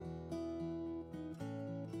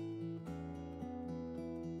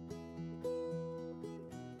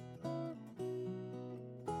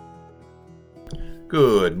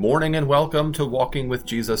Good morning and welcome to Walking with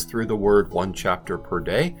Jesus Through the Word, one chapter per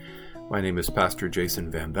day. My name is Pastor Jason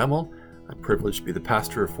Van Bemmel. I'm privileged to be the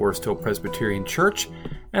pastor of Forest Hill Presbyterian Church,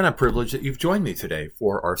 and I'm privileged that you've joined me today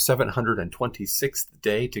for our 726th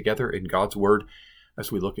day together in God's Word as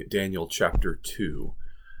we look at Daniel chapter 2.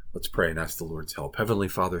 Let's pray and ask the Lord's help. Heavenly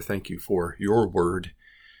Father, thank you for your Word.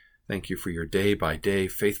 Thank you for your day-by-day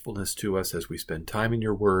faithfulness to us as we spend time in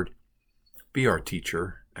your Word. Be our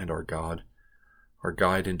teacher and our God, our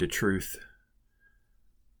guide into truth.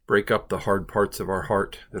 Break up the hard parts of our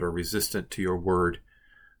heart that are resistant to your word,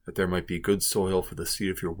 that there might be good soil for the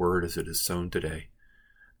seed of your word as it is sown today.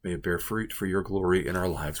 May it bear fruit for your glory in our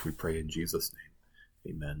lives, we pray in Jesus'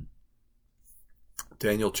 name. Amen.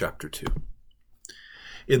 Daniel chapter 2.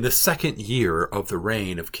 In the second year of the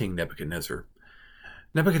reign of King Nebuchadnezzar,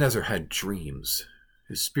 Nebuchadnezzar had dreams.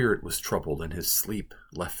 His spirit was troubled, and his sleep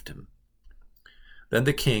left him. Then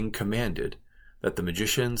the king commanded that the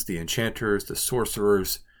magicians, the enchanters, the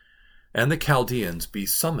sorcerers, and the Chaldeans be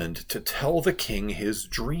summoned to tell the king his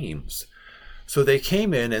dreams. So they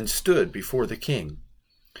came in and stood before the king.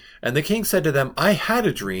 And the king said to them, I had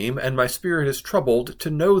a dream, and my spirit is troubled to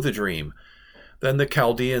know the dream. Then the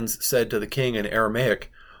Chaldeans said to the king in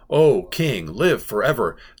Aramaic, O king, live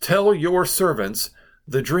forever. Tell your servants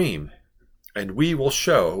the dream, and we will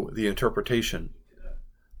show the interpretation.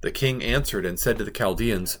 The king answered and said to the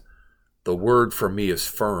Chaldeans, The word from me is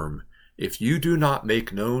firm. If you do not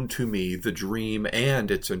make known to me the dream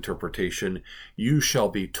and its interpretation, you shall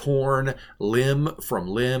be torn limb from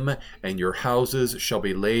limb, and your houses shall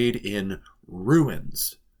be laid in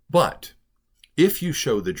ruins. But if you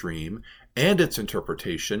show the dream and its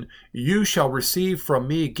interpretation, you shall receive from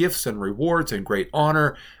me gifts and rewards and great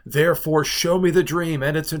honor. Therefore show me the dream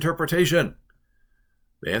and its interpretation.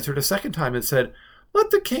 They answered a second time and said,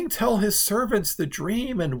 Let the king tell his servants the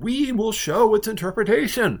dream, and we will show its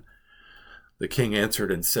interpretation. The king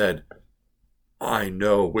answered and said, I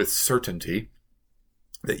know with certainty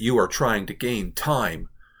that you are trying to gain time,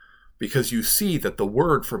 because you see that the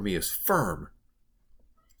word from me is firm.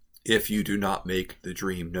 If you do not make the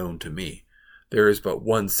dream known to me, there is but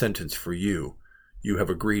one sentence for you. You have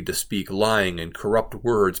agreed to speak lying and corrupt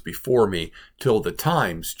words before me till the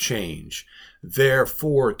times change.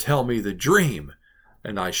 Therefore tell me the dream,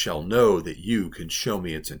 and I shall know that you can show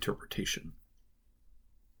me its interpretation.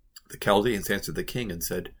 The Chaldeans answered the king and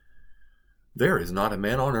said, There is not a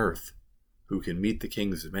man on earth who can meet the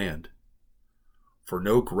king's demand. For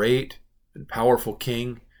no great and powerful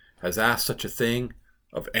king has asked such a thing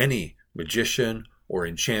of any magician or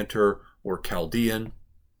enchanter or Chaldean.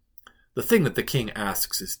 The thing that the king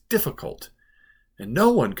asks is difficult, and no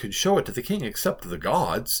one can show it to the king except the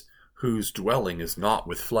gods, whose dwelling is not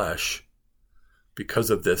with flesh. Because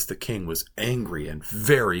of this, the king was angry and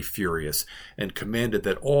very furious, and commanded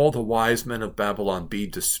that all the wise men of Babylon be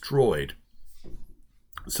destroyed.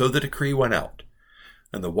 So the decree went out,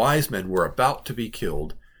 and the wise men were about to be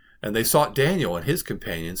killed, and they sought Daniel and his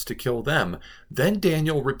companions to kill them. Then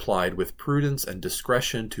Daniel replied with prudence and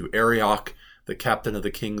discretion to Arioch, the captain of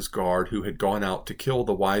the king's guard, who had gone out to kill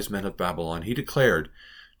the wise men of Babylon. He declared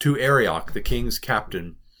to Arioch, the king's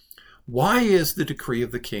captain, Why is the decree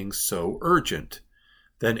of the king so urgent?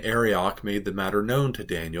 Then Arioch made the matter known to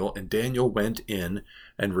Daniel, and Daniel went in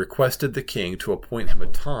and requested the king to appoint him a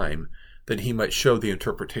time that he might show the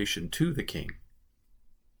interpretation to the king.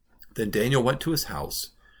 Then Daniel went to his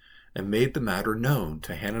house and made the matter known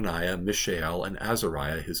to Hananiah, Mishael, and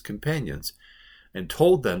Azariah, his companions, and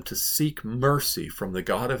told them to seek mercy from the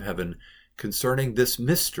God of heaven concerning this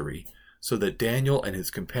mystery, so that Daniel and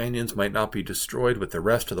his companions might not be destroyed with the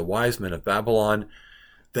rest of the wise men of Babylon.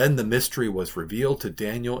 Then the mystery was revealed to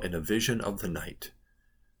Daniel in a vision of the night.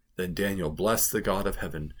 Then Daniel blessed the God of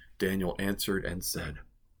heaven. Daniel answered and said,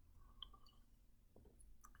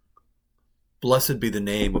 Blessed be the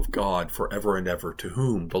name of God forever and ever, to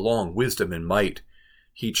whom belong wisdom and might.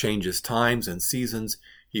 He changes times and seasons.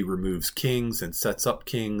 He removes kings and sets up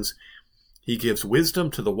kings. He gives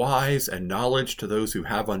wisdom to the wise and knowledge to those who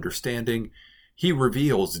have understanding. He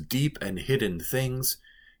reveals deep and hidden things.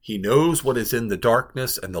 He knows what is in the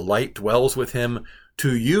darkness, and the light dwells with him.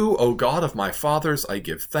 To you, O God of my fathers, I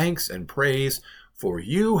give thanks and praise, for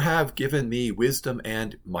you have given me wisdom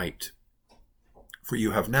and might. For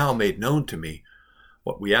you have now made known to me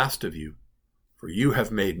what we asked of you, for you have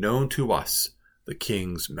made known to us the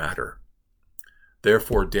king's matter.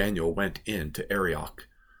 Therefore Daniel went in to Arioch,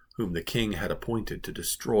 whom the king had appointed to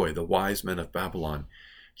destroy the wise men of Babylon.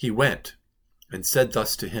 He went and said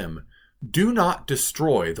thus to him, Do not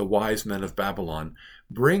destroy the wise men of Babylon.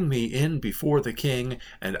 Bring me in before the king,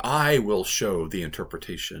 and I will show the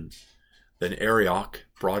interpretation. Then Arioch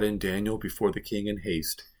brought in Daniel before the king in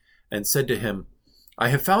haste, and said to him, I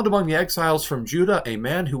have found among the exiles from Judah a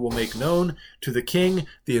man who will make known to the king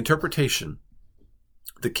the interpretation.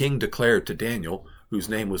 The king declared to Daniel, whose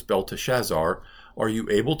name was Belteshazzar, Are you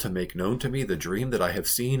able to make known to me the dream that I have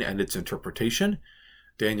seen and its interpretation?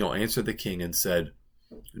 Daniel answered the king and said,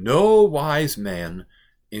 No wise man,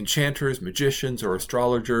 enchanters, magicians, or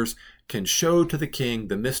astrologers can show to the king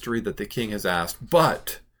the mystery that the king has asked,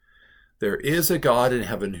 but there is a God in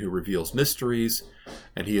heaven who reveals mysteries,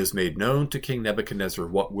 and he has made known to King Nebuchadnezzar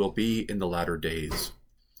what will be in the latter days.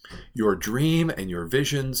 Your dream and your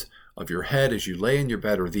visions of your head as you lay in your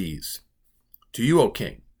bed are these. To you, O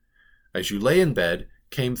king, as you lay in bed,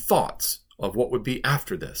 came thoughts of what would be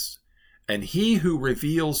after this, and he who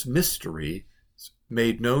reveals mystery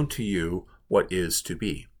made known to you what is to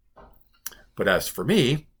be. But as for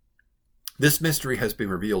me, this mystery has been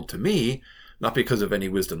revealed to me, not because of any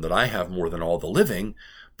wisdom that I have more than all the living,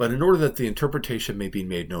 but in order that the interpretation may be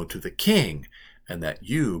made known to the king, and that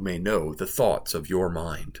you may know the thoughts of your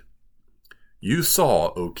mind. You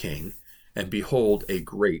saw, O king, and behold a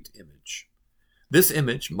great image. This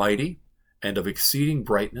image, mighty and of exceeding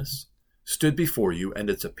brightness, stood before you, and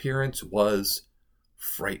its appearance was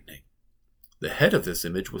frightening. The head of this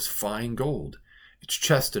image was fine gold, its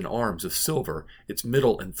chest and arms of silver, its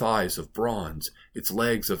middle and thighs of bronze, its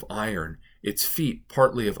legs of iron, its feet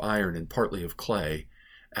partly of iron and partly of clay.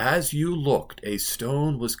 As you looked, a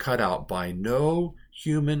stone was cut out by no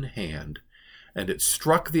human hand, and it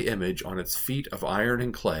struck the image on its feet of iron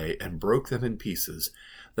and clay and broke them in pieces.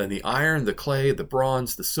 Then the iron, the clay, the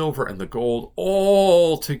bronze, the silver, and the gold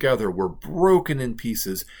all together were broken in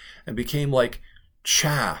pieces and became like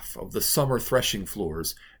chaff of the summer threshing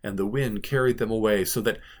floors, and the wind carried them away, so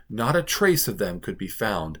that not a trace of them could be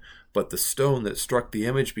found. But the stone that struck the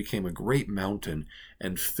image became a great mountain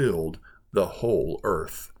and filled the whole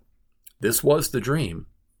earth. This was the dream.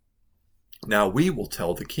 Now we will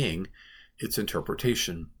tell the king its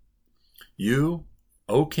interpretation. You,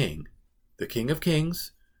 O king, the King of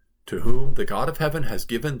kings, to whom the God of heaven has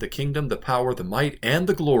given the kingdom, the power, the might, and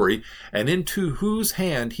the glory, and into whose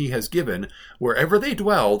hand he has given, wherever they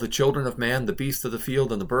dwell, the children of man, the beasts of the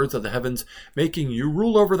field, and the birds of the heavens, making you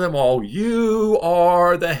rule over them all, you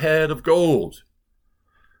are the head of gold.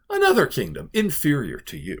 Another kingdom, inferior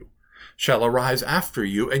to you, shall arise after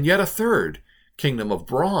you, and yet a third, kingdom of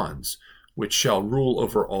bronze, which shall rule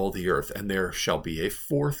over all the earth. And there shall be a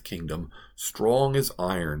fourth kingdom, strong as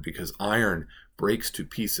iron, because iron breaks to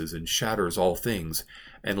pieces and shatters all things.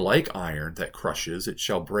 And like iron that crushes, it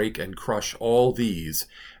shall break and crush all these.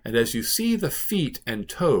 And as you see the feet and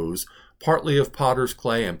toes, partly of potter's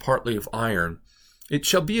clay and partly of iron, it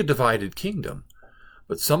shall be a divided kingdom.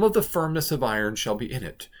 But some of the firmness of iron shall be in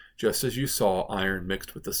it, just as you saw iron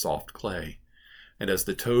mixed with the soft clay. And as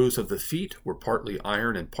the toes of the feet were partly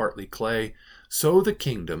iron and partly clay, so the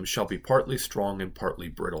kingdom shall be partly strong and partly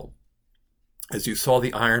brittle. As you saw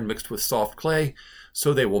the iron mixed with soft clay,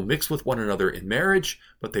 so they will mix with one another in marriage,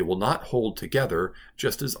 but they will not hold together,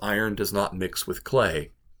 just as iron does not mix with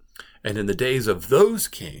clay. And in the days of those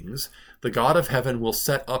kings, the God of heaven will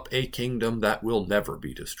set up a kingdom that will never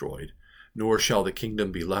be destroyed, nor shall the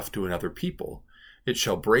kingdom be left to another people. It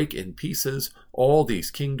shall break in pieces all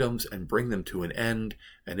these kingdoms and bring them to an end,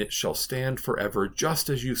 and it shall stand forever, just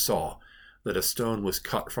as you saw that a stone was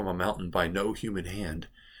cut from a mountain by no human hand,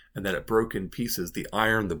 and that it broke in pieces the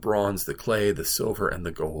iron, the bronze, the clay, the silver, and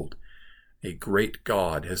the gold. A great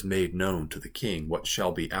God has made known to the king what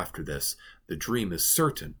shall be after this. The dream is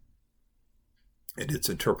certain, and its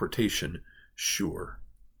interpretation sure.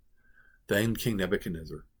 Then King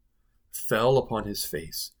Nebuchadnezzar fell upon his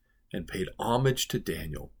face and paid homage to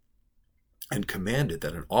Daniel, and commanded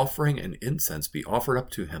that an offering and incense be offered up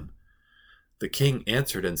to him. The king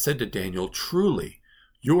answered and said to Daniel, Truly,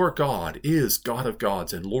 your God is God of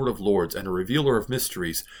gods and Lord of lords and a revealer of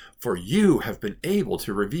mysteries, for you have been able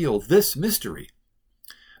to reveal this mystery.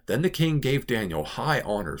 Then the king gave Daniel high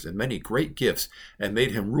honors and many great gifts, and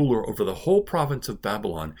made him ruler over the whole province of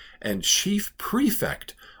Babylon, and chief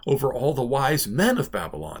prefect over all the wise men of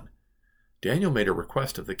Babylon. Daniel made a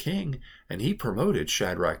request of the king, and he promoted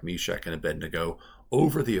Shadrach, Meshach, and Abednego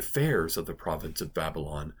over the affairs of the province of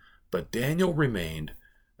Babylon. But Daniel remained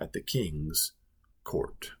at the king's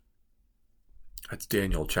court. That's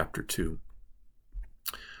Daniel chapter 2.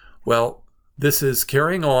 Well, this is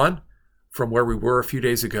carrying on from where we were a few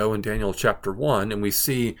days ago in Daniel chapter 1, and we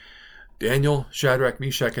see Daniel, Shadrach,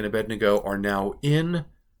 Meshach, and Abednego are now in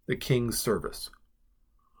the king's service.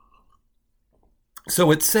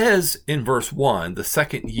 So it says in verse 1, the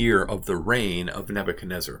second year of the reign of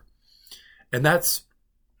Nebuchadnezzar. And that's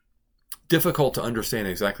difficult to understand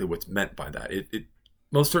exactly what's meant by that. It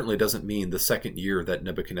most certainly doesn't mean the second year that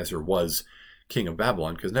Nebuchadnezzar was king of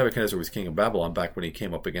Babylon, because Nebuchadnezzar was king of Babylon back when he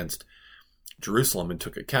came up against Jerusalem and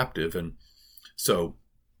took it captive. And so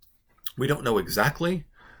we don't know exactly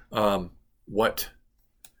what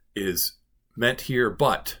is meant here,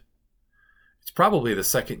 but it's probably the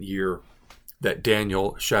second year that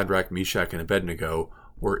Daniel, Shadrach, Meshach, and Abednego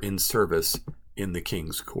were in service in the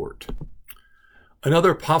king's court.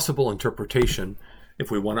 Another possible interpretation,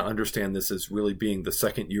 if we want to understand this as really being the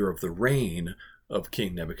second year of the reign of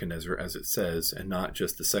King Nebuchadnezzar, as it says, and not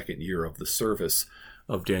just the second year of the service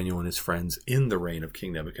of Daniel and his friends in the reign of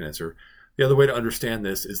King Nebuchadnezzar. The other way to understand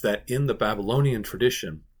this is that in the Babylonian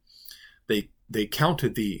tradition, they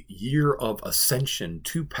counted the year of ascension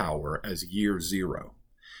to power as year 0.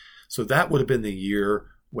 So that would have been the year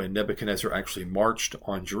when Nebuchadnezzar actually marched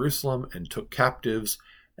on Jerusalem and took captives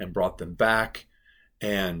and brought them back.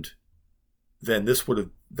 And then this would have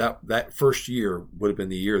that first year would have been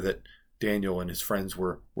the year that Daniel and his friends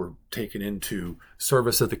were taken into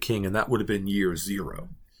service of the king, and that would have been year 0.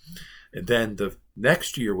 And then the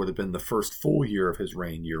next year would have been the first full year of his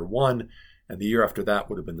reign, year 1, and the year after that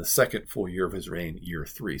would have been the second full year of his reign, year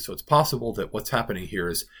 3. So it's possible that what's happening here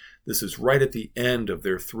is this is right at the end of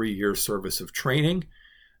their 3-year service of training,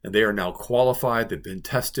 and they are now qualified, they've been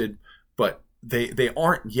tested, but they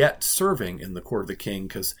aren't yet serving in the court of the king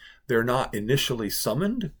because they're not initially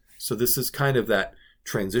summoned. So this is kind of that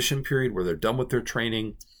transition period where they're done with their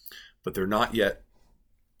training, but they're not yet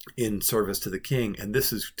in service to the king. And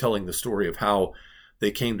this is telling the story of how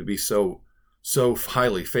they came to be so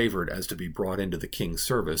highly favored as to be brought into the king's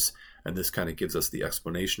service. And this kind of gives us the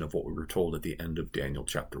explanation of what we were told at the end of Daniel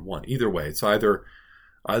chapter 1. Either way, it's either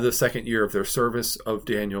the second year of their service of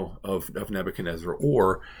Daniel, of Nebuchadnezzar,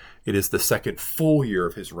 or it is the second full year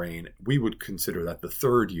of his reign. We would consider that the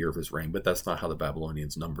third year of his reign, but that's not how the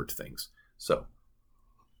Babylonians numbered things. So,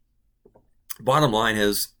 bottom line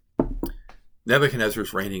is,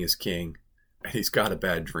 Nebuchadnezzar's reigning as king, and he's got a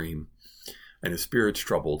bad dream, and his spirit's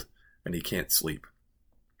troubled, and he can't sleep.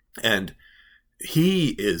 And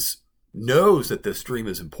he knows that this dream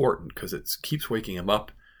is important because it keeps waking him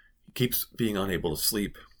up. He keeps being unable to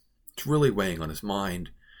sleep. It's really weighing on his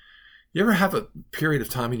mind. You ever have a period of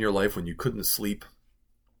time in your life when you couldn't sleep?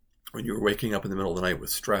 When you were waking up in the middle of the night with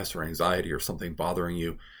stress or anxiety or something bothering you,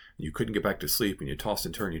 and you couldn't get back to sleep, and you toss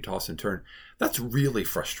and turn. That's really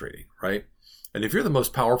frustrating, right? And if you're the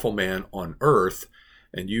most powerful man on earth,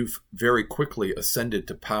 and you've very quickly ascended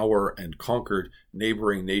to power and conquered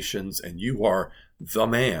neighboring nations, and you are the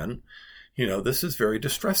man, this is very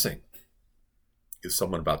distressing. Is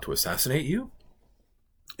someone about to assassinate you?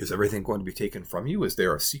 Is everything going to be taken from you? Is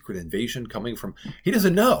there a secret invasion coming from... He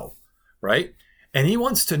doesn't know, right? And he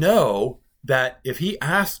wants to know that if he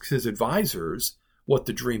asks his advisors what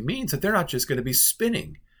the dream means, that they're not just going to be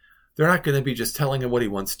spinning. They're not going to be just telling him what he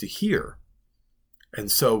wants to hear. And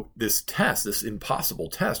so this test, this impossible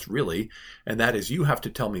test really, and that is you have to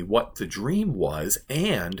tell me what the dream was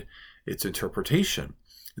and its interpretation.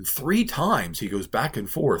 And 3 times he goes back and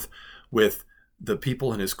forth with the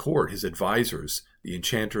people in his court, his advisors, the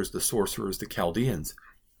enchanters, the sorcerers, the Chaldeans,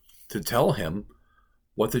 to tell him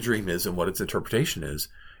what the dream is and what its interpretation is.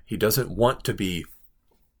 He doesn't want to be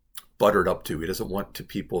buttered up to. He doesn't want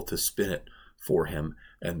people to spin it for him.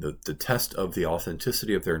 And the test of the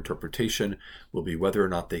authenticity of their interpretation will be whether or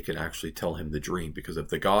not they can actually tell him the dream. Because if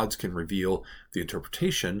the gods can reveal the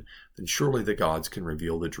interpretation, then surely the gods can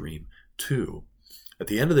reveal the dream too. At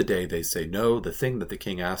the end of the day, they say, no, the thing that the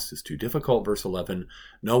king asks is too difficult. Verse 11,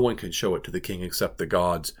 no one can show it to the king except the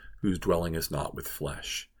gods whose dwelling is not with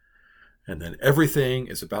flesh. And then everything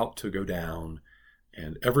is about to go down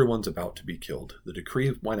and everyone's about to be killed. The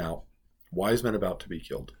decree went out, wise men about to be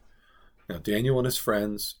killed. Now, Daniel and his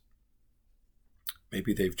friends,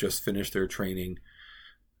 maybe they've just finished their training,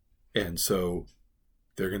 and so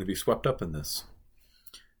they're going to be swept up in this.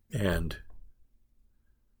 And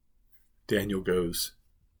Daniel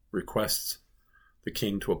requests the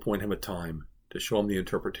king to appoint him a time to show him the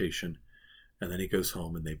interpretation, and then he goes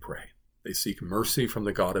home and they pray. They seek mercy from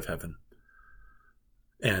the God of heaven,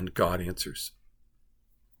 and God answers.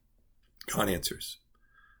 God answers.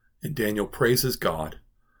 And Daniel praises God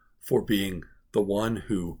for being the one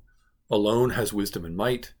who alone has wisdom and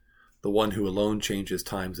might, the one who alone changes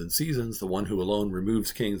times and seasons, the one who alone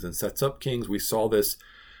removes kings and sets up kings. We saw this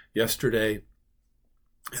yesterday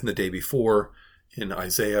and the day before in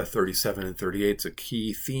Isaiah 37 and 38. It's a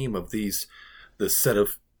key theme of this set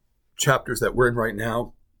of chapters that we're in right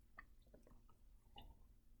now.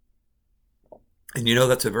 And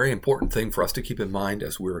that's a very important thing for us to keep in mind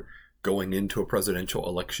as we're going into a presidential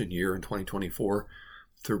election year in 2024,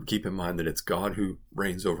 to keep in mind that it's God who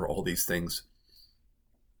reigns over all these things.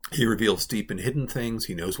 He reveals deep and hidden things.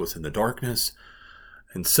 He knows what's in the darkness.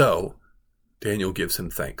 And so Daniel gives him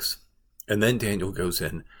thanks. And then Daniel goes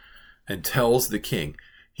in and tells the king,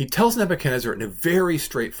 he tells Nebuchadnezzar in a very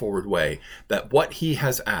straightforward way that what he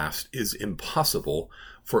has asked is impossible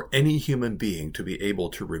for any human being to be able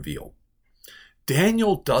to reveal.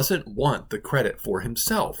 Daniel doesn't want the credit for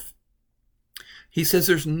himself. He says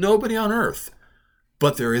there's nobody on earth,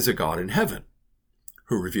 but there is a God in heaven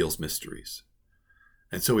who reveals mysteries.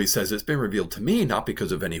 And so he says, it's been revealed to me, not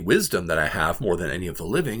because of any wisdom that I have more than any of the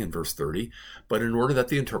living, in verse 30, but in order that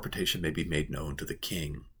the interpretation may be made known to the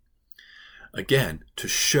king. Again, to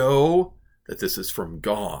show that this is from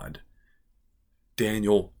God,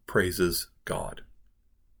 Daniel praises God.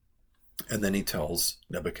 And then he tells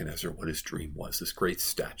Nebuchadnezzar what his dream was, this great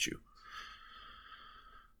statue.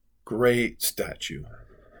 Great statue.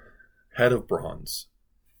 Head of bronze.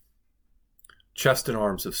 Chest and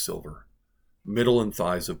arms of silver. Middle and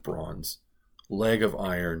thighs of bronze, leg of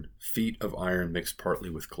iron, feet of iron mixed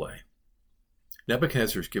partly with clay.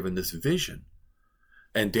 Nebuchadnezzar is given this vision,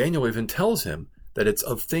 and Daniel even tells him that it's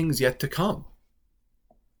of things yet to come.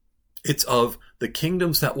 It's of the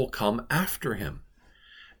kingdoms that will come after him.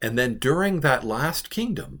 And then during that last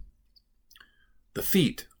kingdom, the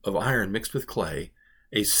feet of iron mixed with clay,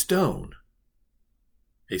 a stone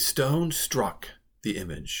struck the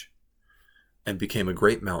image and became a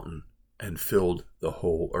great mountain and filled the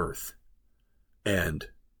whole earth. And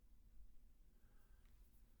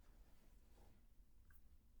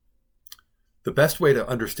the best way to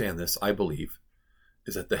understand this, I believe,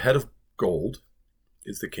 is that the head of gold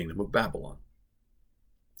is the kingdom of Babylon.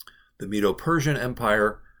 The Medo-Persian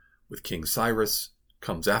Empire with King Cyrus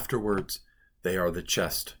comes afterwards. They are the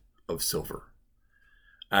chest of silver.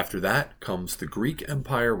 After that comes the Greek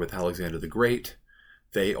Empire with Alexander the Great.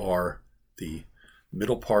 They are the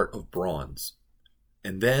middle part of bronze.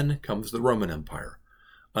 And then comes the Roman Empire.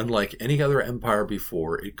 Unlike any other empire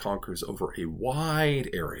before, it conquers over a wide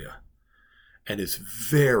area and is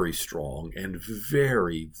very strong and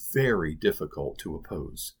very, very difficult to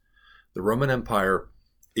oppose. The Roman Empire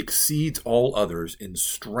exceeds all others in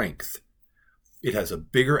strength. It has a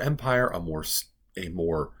bigger empire, a more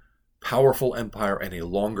powerful empire, and a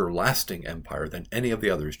longer lasting empire than any of the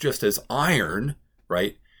others, just as iron,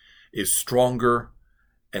 right, is stronger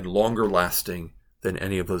and longer lasting than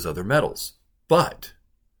any of those other metals. But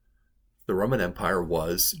the Roman Empire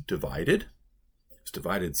was divided. It was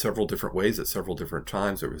divided several different ways at several different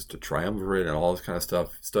times. There was the triumvirate and all this kind of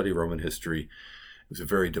stuff. Study Roman history. It was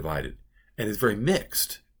very divided. And it's very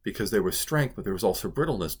mixed because there was strength, but there was also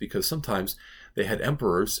brittleness because sometimes they had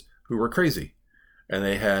emperors who were crazy and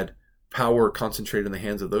they had power concentrated in the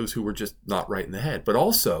hands of those who were just not right in the head. But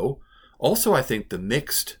also I think the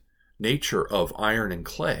mixed nature of iron and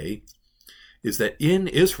clay is that in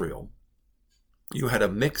Israel, you had a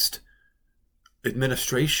mixed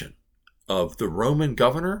administration of the Roman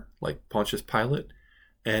governor, like Pontius Pilate,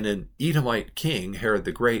 and an Edomite king, Herod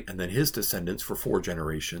the Great, and then his descendants for 4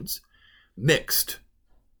 generations. Mixed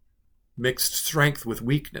strength with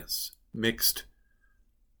weakness, and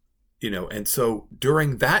so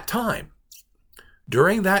during that time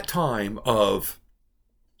of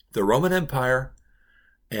the Roman Empire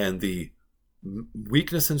and the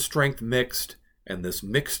weakness and strength mixed, and this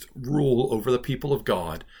mixed rule over the people of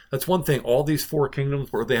God, that's one thing all these 4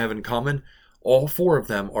 kingdoms, what they have in common, all 4 of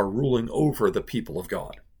them are ruling over the people of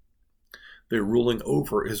God. They're ruling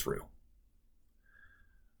over Israel.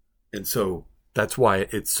 And so that's why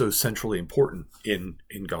it's so centrally important in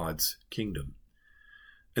God's kingdom.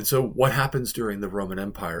 And so what happens during the Roman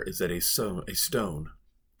Empire is that a stone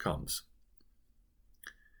comes.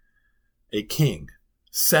 A king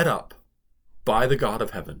set up by the God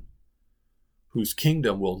of heaven, whose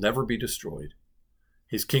kingdom will never be destroyed.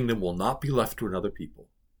 His kingdom will not be left to another people.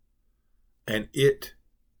 And it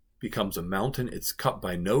becomes a mountain. It's cut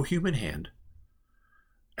by no human hand.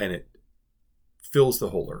 And it fills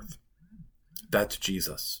the whole earth. That's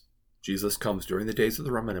Jesus. Jesus comes during the days of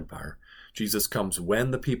the Roman Empire. Jesus comes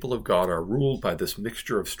when the people of God are ruled by this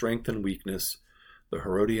mixture of strength and weakness, the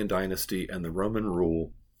Herodian dynasty and the Roman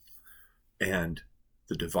rule, and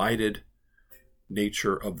the divided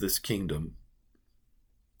nature of this kingdom.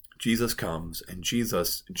 Jesus comes, and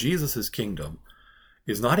Jesus's kingdom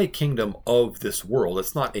is not a kingdom of this world.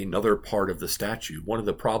 It's not another part of the statue. One of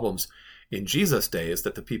the problems in Jesus' day is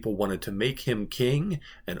that the people wanted to make him king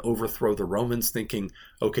and overthrow the Romans, thinking,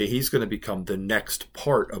 okay, he's going to become the next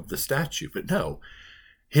part of the statue. But no,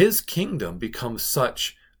 his kingdom becomes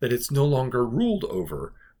such that it's no longer ruled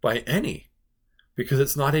over by any, because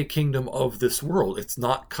it's not a kingdom of this world. It's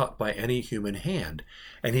not cut by any human hand,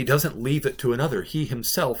 and he doesn't leave it to another. He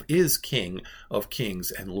himself is King of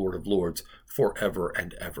kings and Lord of lords forever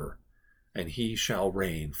and ever, and he shall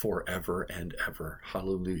reign forever and ever.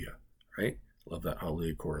 Hallelujah, right? Love that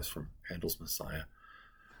Hallelujah chorus from Handel's Messiah.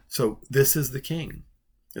 So this is the King.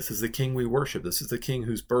 This is the King we worship. This is the King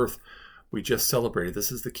whose birth we just celebrated.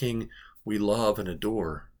 This is the King we love and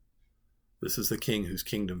adore. This is the King whose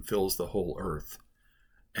kingdom fills the whole earth.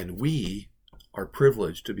 And we are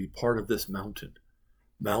privileged to be part of this mountain,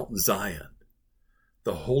 Mount Zion,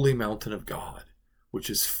 the holy mountain of God, which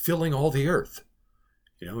is filling all the earth.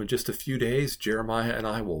 In just a few days, Jeremiah and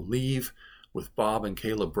I will leave with Bob and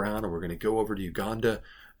Caleb Brown, and we're going to go over to Uganda,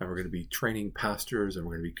 and we're going to be training pastors, and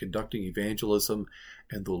we're going to be conducting evangelism,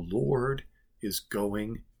 and the Lord is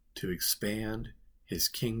going to expand his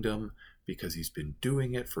kingdom because he's been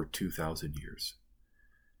doing it for 2,000 years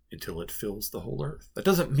until it fills the whole earth. That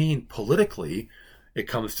doesn't mean politically it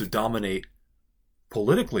comes to dominate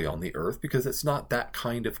politically on the earth, because it's not that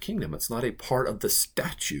kind of kingdom. It's not a part of the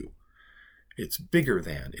statue. It's bigger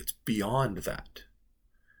than, it's beyond that.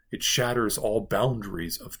 It shatters all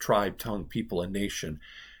boundaries of tribe, tongue, people, and nation.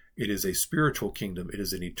 It is a spiritual kingdom. It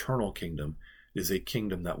is an eternal kingdom. It is a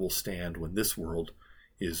kingdom that will stand when this world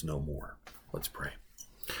is no more. Let's pray.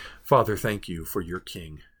 Father, thank you for your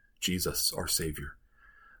King, Jesus, our Savior.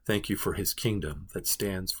 Thank you for his kingdom that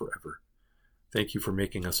stands forever. Thank you for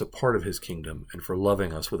making us a part of his kingdom and for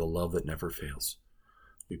loving us with a love that never fails.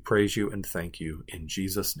 We praise you and thank you in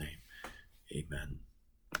Jesus' name. Amen.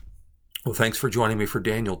 Well, thanks for joining me for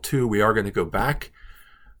Daniel 2. We are going to go back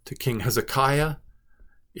to King Hezekiah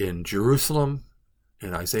in Jerusalem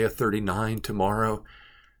in Isaiah 39 tomorrow.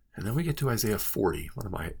 And then we get to Isaiah 40, one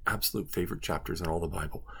of my absolute favorite chapters in all the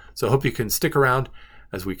Bible. So I hope you can stick around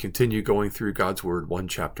as we continue going through God's Word one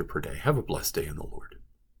chapter per day. Have a blessed day in the Lord.